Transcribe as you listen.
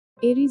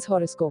Aries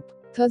Horoscope.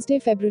 Thursday,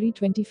 February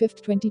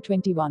 25th,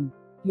 2021.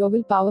 Your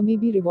willpower may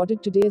be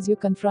rewarded today as you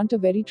confront a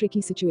very tricky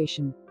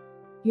situation.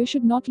 You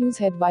should not lose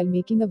head while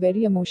making a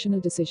very emotional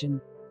decision.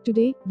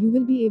 Today, you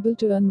will be able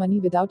to earn money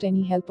without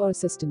any help or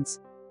assistance.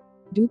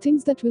 Do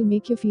things that will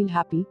make you feel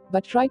happy,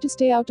 but try to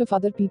stay out of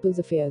other people's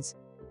affairs.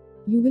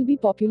 You will be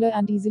popular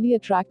and easily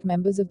attract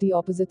members of the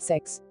opposite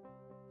sex.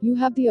 You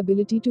have the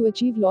ability to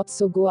achieve lots,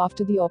 so go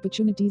after the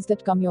opportunities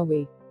that come your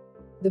way.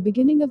 The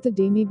beginning of the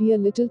day may be a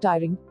little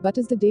tiring, but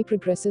as the day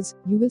progresses,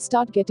 you will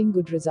start getting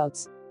good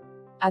results.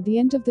 At the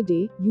end of the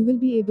day, you will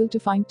be able to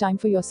find time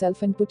for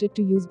yourself and put it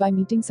to use by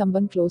meeting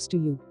someone close to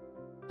you.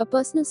 A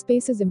personal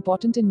space is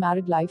important in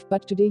married life,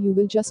 but today you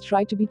will just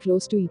try to be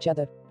close to each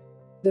other.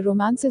 The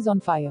romance is on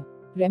fire.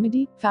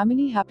 Remedy: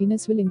 family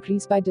happiness will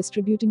increase by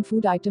distributing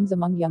food items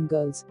among young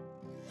girls.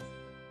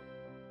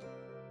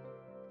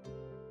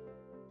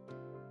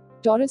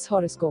 Taurus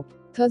Horoscope.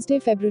 Thursday,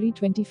 February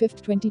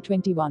 25th,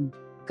 2021.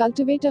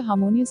 Cultivate a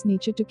harmonious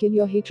nature to kill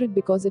your hatred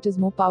because it is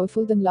more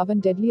powerful than love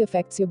and deadly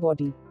affects your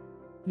body.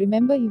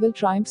 Remember, evil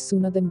triumphs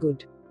sooner than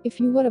good. If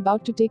you were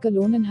about to take a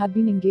loan and had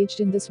been engaged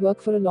in this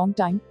work for a long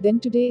time, then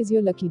today is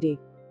your lucky day.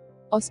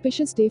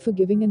 Auspicious day for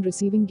giving and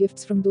receiving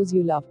gifts from those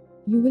you love.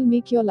 You will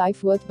make your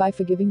life worth by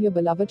forgiving your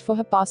beloved for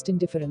her past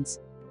indifference.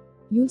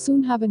 You'll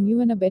soon have a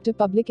new and a better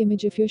public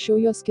image if you show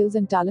your skills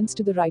and talents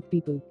to the right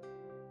people.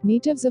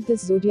 Natives of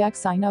this zodiac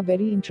sign are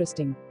very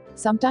interesting.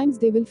 Sometimes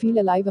they will feel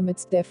alive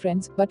amidst their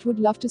friends, but would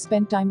love to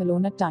spend time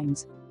alone at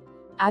times.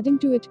 Adding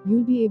to it,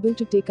 you'll be able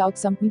to take out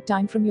some me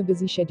time from your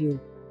busy schedule.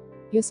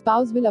 Your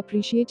spouse will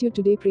appreciate you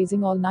today,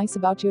 praising all nice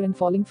about you and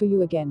falling for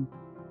you again.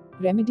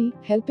 Remedy: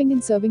 helping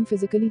in serving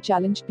physically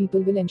challenged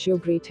people will ensure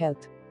great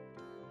health.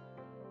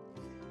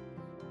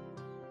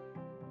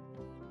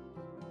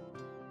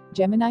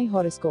 Gemini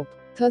Horoscope.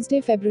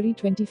 Thursday, February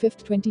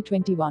 25th,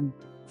 2021.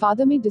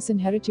 Father may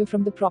disinherit you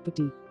from the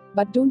property.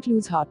 But don't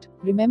lose heart.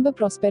 Remember,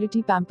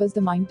 prosperity pampers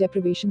the mind,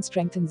 deprivation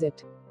strengthens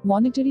it.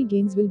 Monetary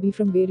gains will be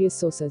from various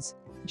sources.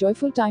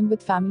 Joyful time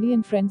with family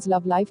and friends.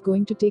 Love life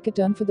going to take a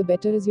turn for the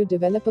better as you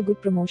develop a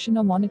good promotion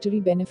or monetary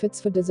benefits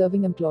for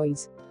deserving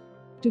employees.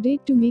 Today,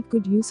 to make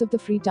good use of the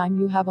free time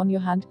you have on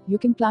your hand, you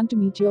can plan to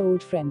meet your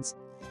old friends.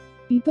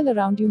 People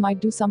around you might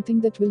do something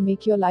that will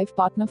make your life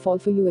partner fall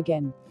for you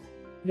again.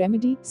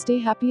 Remedy: stay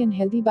happy and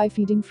healthy by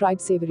feeding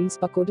fried savories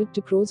pakoded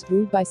to crows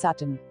ruled by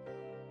Saturn.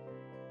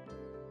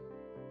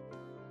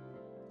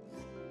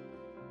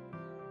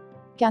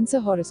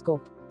 Cancer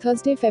Horoscope.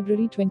 Thursday,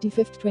 February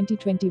 25th,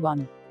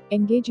 2021.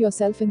 Engage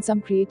yourself in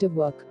some creative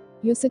work.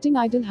 Your sitting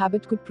idle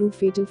habit could prove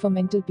fatal for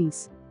mental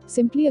peace.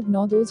 Simply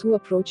ignore those who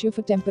approach you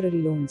for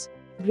temporary loans.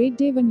 Great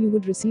day when you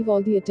would receive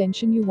all the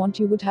attention you want.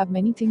 You would have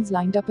many things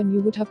lined up and you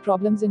would have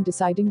problems in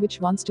deciding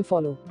which ones to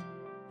follow.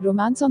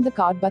 Romance on the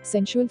card, but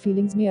sensual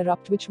feelings may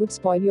erupt which would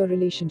spoil your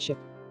relationship.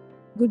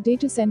 Good day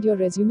to send your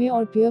resume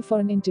or appear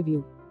for an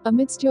interview.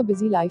 Amidst your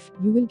busy life,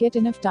 you will get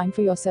enough time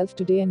for yourself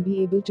today and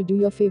be able to do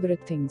your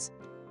favorite things.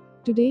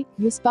 Today,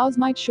 your spouse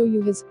might show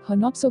you her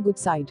not so good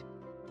side.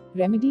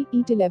 Remedy: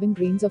 eat 11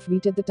 grains of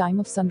wheat at the time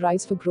of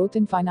sunrise for growth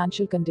in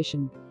financial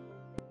condition.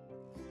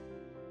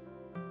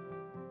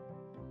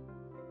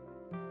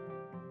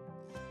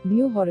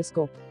 Leo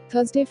Horoscope.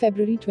 Thursday,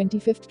 February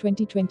 25th,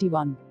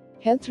 2021.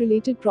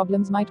 Health-related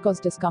problems might cause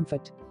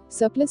discomfort.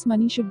 Surplus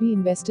money should be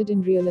invested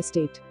in real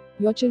estate.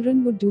 Your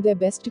children would do their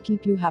best to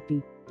keep you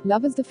happy.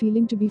 Love is the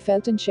feeling to be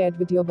felt and shared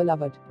with your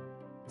beloved.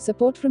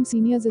 Support from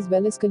seniors as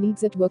well as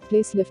colleagues at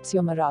workplace lifts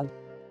your morale.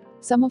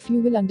 Some of you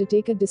will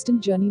undertake a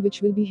distant journey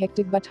which will be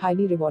hectic but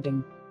highly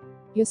rewarding.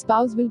 Your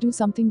spouse will do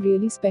something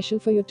really special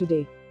for you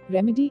today.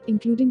 Remedy: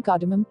 including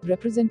cardamom,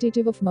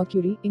 representative of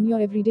Mercury, in your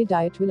everyday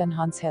diet will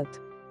enhance health.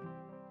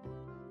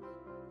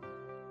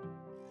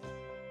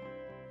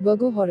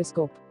 Virgo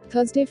Horoscope.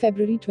 Thursday,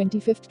 February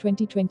 25th,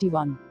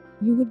 2021.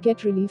 You would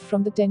get relief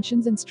from the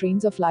tensions and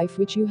strains of life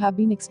which you have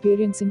been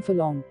experiencing for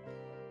long.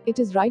 It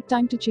is right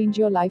time to change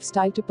your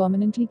lifestyle to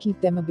permanently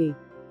keep them away.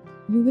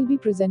 You will be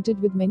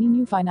presented with many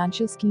new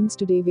financial schemes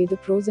today. Weigh the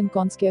pros and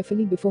cons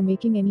carefully before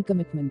making any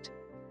commitment.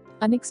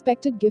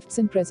 Unexpected gifts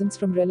and presents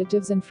from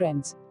relatives and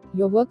friends.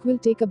 Your work will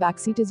take a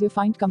backseat as you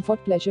find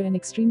comfort, pleasure and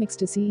extreme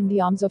ecstasy in the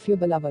arms of your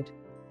beloved.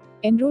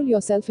 Enroll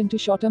yourself into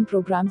short-term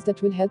programs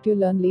that will help you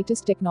learn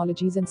latest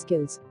technologies and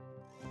skills.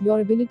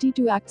 Your ability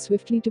to act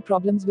swiftly to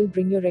problems will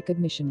bring your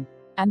recognition.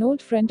 An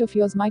old friend of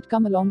yours might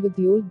come along with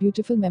the old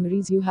beautiful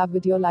memories you have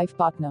with your life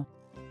partner.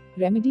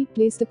 Remedy: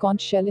 place the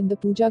conch shell in the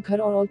puja ghar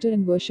or altar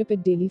and worship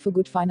it daily for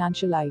good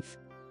financial life.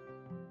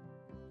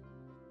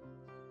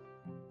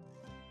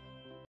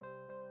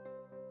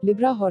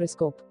 Libra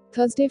Horoscope.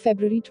 Thursday,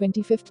 February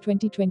 25th,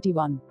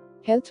 2021.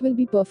 Health will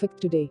be perfect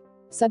today.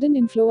 Sudden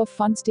inflow of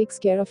funds takes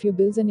care of your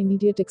bills and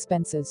immediate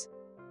expenses.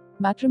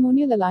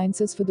 Matrimonial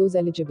alliances for those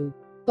eligible.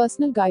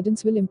 Personal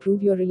guidance will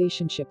improve your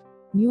relationship.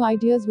 New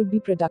ideas would be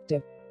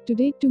productive.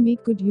 Today, to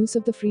make good use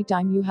of the free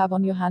time you have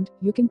on your hand,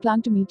 you can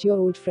plan to meet your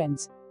old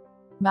friends.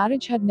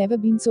 Marriage had never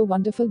been so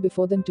wonderful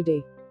before than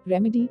today.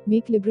 Remedy: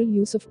 make liberal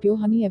use of pure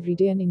honey every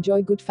day and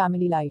enjoy good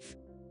family life.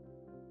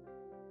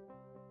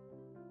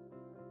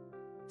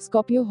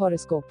 Scorpio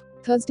Horoscope.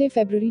 Thursday,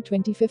 February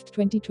 25th,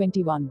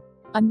 2021.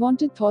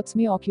 Unwanted thoughts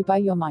may occupy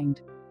your mind.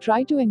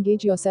 Try to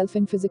engage yourself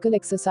in physical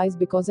exercise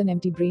because an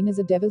empty brain is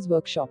a devil's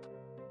workshop.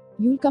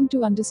 You'll come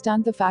to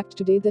understand the fact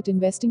today that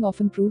investing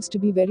often proves to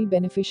be very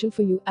beneficial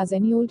for you, as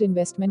any old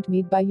investment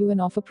made by you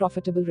and offer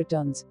profitable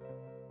returns.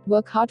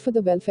 Work hard for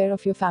the welfare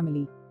of your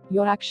family.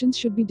 Your actions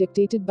should be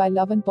dictated by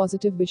love and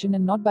positive vision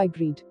and not by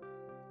greed.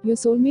 Your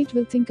soulmate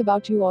will think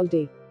about you all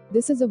day.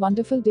 This is a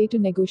wonderful day to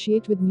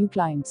negotiate with new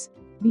clients.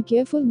 Be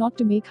careful not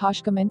to make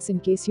harsh comments in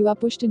case you are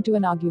pushed into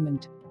an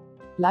argument.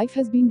 Life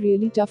has been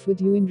really tough with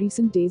you in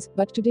recent days,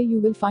 but today you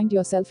will find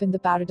yourself in the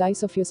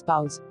paradise of your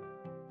spouse.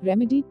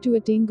 Remedy: to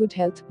attain good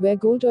health, wear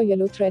gold or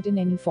yellow thread in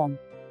any form.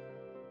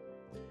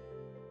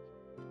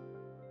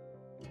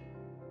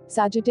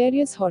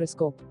 Sagittarius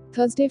Horoscope.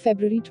 Thursday,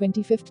 February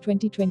 25th,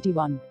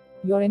 2021.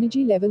 Your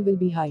energy level will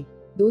be high.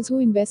 Those who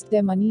invest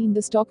their money in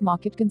the stock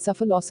market can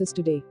suffer losses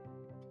today.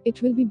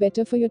 It will be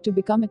better for you to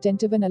become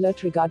attentive and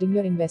alert regarding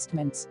your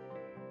investments.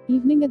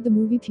 Evening at the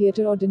movie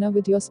theater or dinner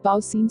with your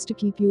spouse seems to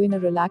keep you in a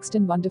relaxed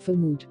and wonderful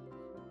mood.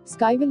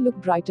 Sky will look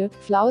brighter,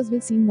 flowers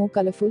will seem more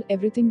colorful,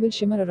 everything will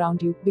shimmer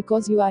around you,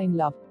 because you are in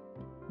love.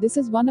 This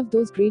is one of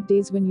those great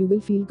days when you will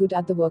feel good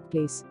at the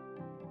workplace.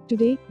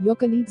 Today, your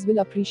colleagues will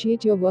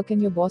appreciate your work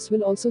and your boss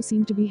will also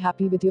seem to be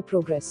happy with your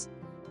progress.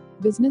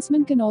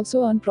 Businessmen can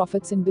also earn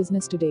profits in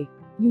business today.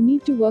 You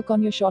need to work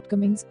on your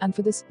shortcomings, and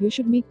for this, you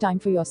should make time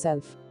for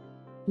yourself.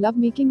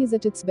 Lovemaking is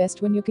at its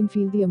best when you can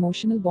feel the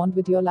emotional bond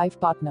with your life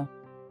partner.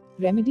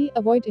 Remedy: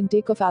 avoid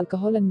intake of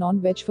alcohol and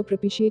non-veg for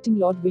propitiating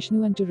Lord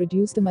Vishnu and to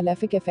reduce the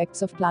malefic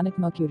effects of planet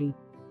Mercury.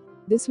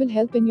 This will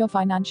help in your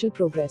financial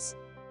progress.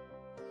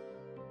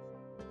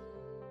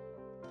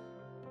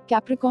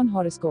 Capricorn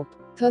Horoscope.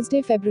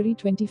 Thursday, February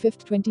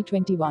 25th,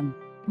 2021.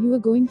 You are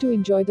going to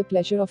enjoy the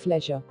pleasure of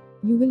leisure.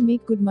 You will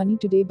make good money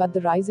today, but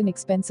the rise in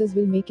expenses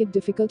will make it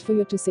difficult for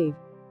you to save.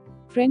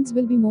 Friends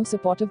will be more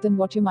supportive than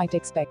what you might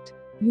expect.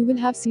 You will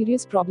have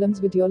serious problems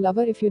with your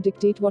lover if you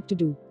dictate what to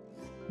do.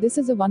 This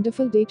is a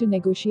wonderful day to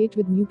negotiate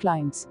with new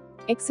clients.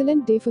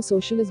 Excellent day for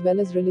social as well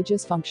as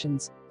religious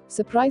functions.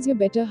 Surprise your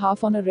better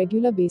half on a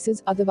regular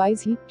basis,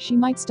 otherwise she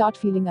might start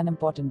feeling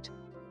unimportant.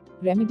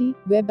 Remedy: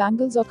 wear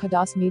bangles or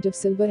khadas made of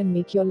silver and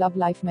make your love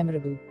life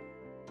memorable.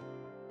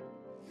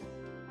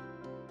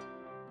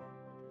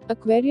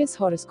 Aquarius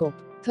Horoscope.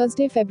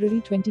 Thursday,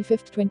 February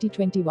 25th,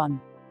 2021.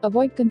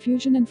 Avoid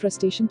confusion and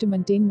frustration to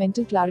maintain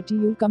mental clarity.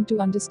 You'll come to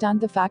understand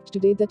the fact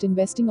today that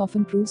investing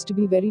often proves to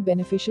be very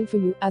beneficial for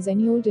you, as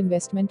any old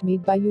investment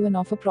made by you and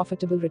offer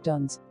profitable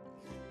returns.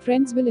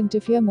 Friends will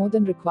interfere more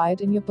than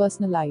required in your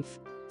personal life.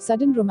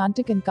 Sudden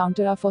romantic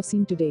encounter are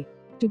foreseen today.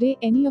 Today,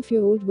 any of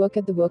your old work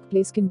at the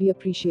workplace can be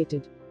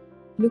appreciated.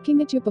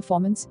 Looking at your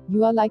performance,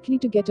 you are likely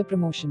to get a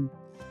promotion.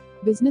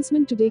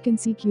 Businessmen today can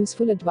seek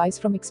useful advice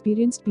from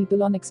experienced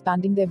people on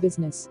expanding their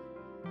business.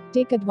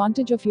 Take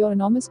advantage of your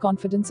enormous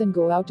confidence and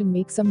go out and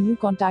make some new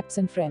contacts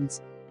and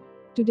friends.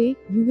 Today,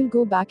 you will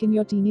go back in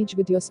your teenage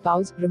with your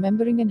spouse,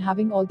 remembering and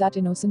having all that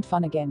innocent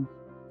fun again.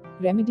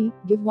 Remedy: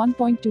 give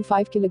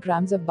 1.25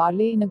 kilograms of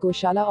barley in a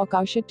goshala or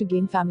cowshed to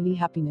gain family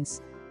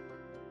happiness.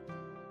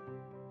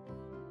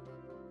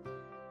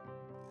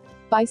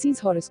 Pisces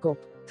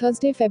Horoscope.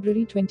 Thursday,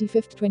 February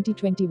 25th,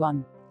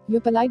 2021.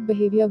 Your polite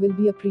behavior will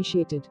be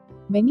appreciated.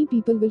 Many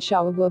people will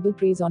shower verbal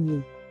praise on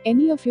you.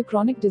 Any of your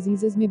chronic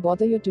diseases may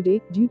bother you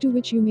today, due to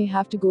which you may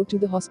have to go to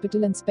the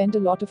hospital and spend a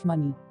lot of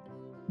money.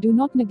 Do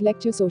not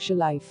neglect your social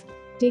life.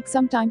 Take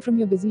some time from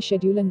your busy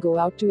schedule and go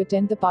out to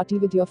attend the party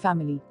with your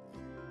family.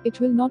 It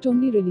will not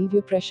only relieve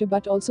your pressure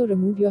but also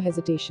remove your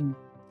hesitation.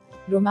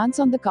 Romance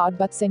on the card,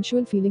 but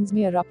sensual feelings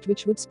may erupt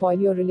which would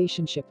spoil your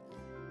relationship.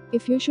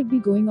 If you should be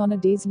going on a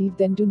day's leave,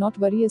 then do not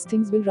worry, as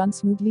things will run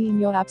smoothly in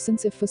your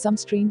absence. If for some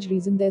strange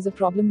reason there's a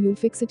problem, you'll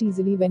fix it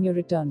easily when you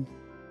return.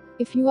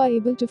 If you are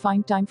able to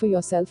find time for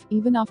yourself,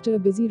 even after a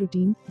busy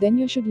routine, then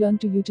you should learn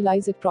to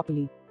utilize it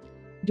properly.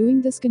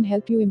 Doing this can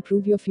help you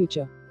improve your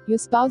future. Your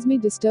spouse may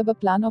disturb a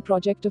plan or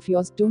project of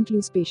yours, don't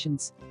lose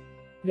patience.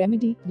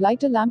 Remedy: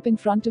 light a lamp in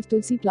front of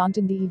Tulsi plant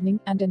in the evening,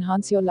 and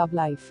enhance your love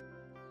life.